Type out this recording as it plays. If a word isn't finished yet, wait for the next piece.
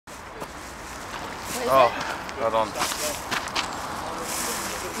Oh, hold on.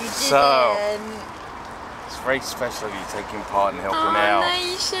 So, it's very special of you taking part and helping out. No,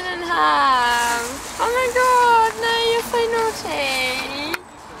 you shouldn't have. Oh my god, no, you're so naughty.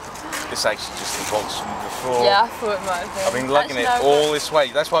 This actually just involves from before. Yeah, I thought it might have been. I've been lugging it all this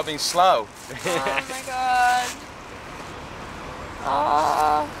way. That's why I've been slow. Oh my god.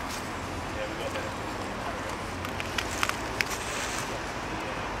 Oh.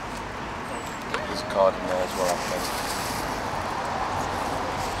 There's a card in there as well, I think.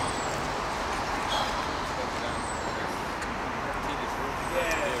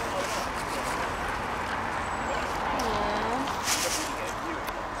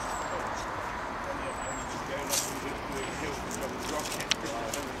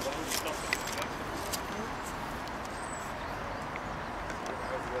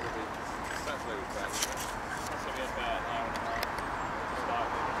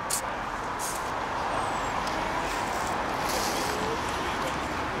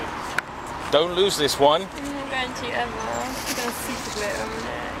 Don't lose this one. I'm not going to ever. I'm going to super glue it on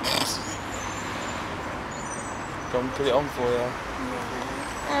it. Go and put it on for you. Yeah.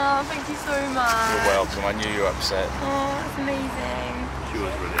 Oh, thank you so much. You're welcome. I knew you were upset. Oh, that's amazing. She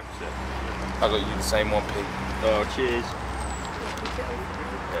was really upset. I got you the same one, Pete. Oh, cheers.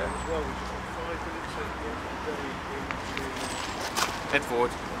 Head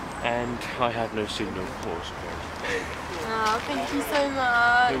forward. And I have no signal or support. Oh, thank you so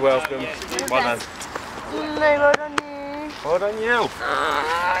much. You're welcome. Well done. No, well done you. Well done you.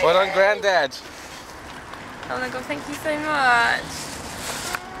 Oh, well done, Grandad. Oh my god, thank you so much.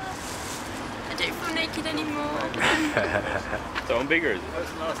 I don't feel naked anymore. Is that one bigger, is it?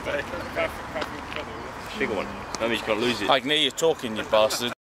 That's the last day. Bigger one. That means you can't lose it. I can hear you talking, you bastard.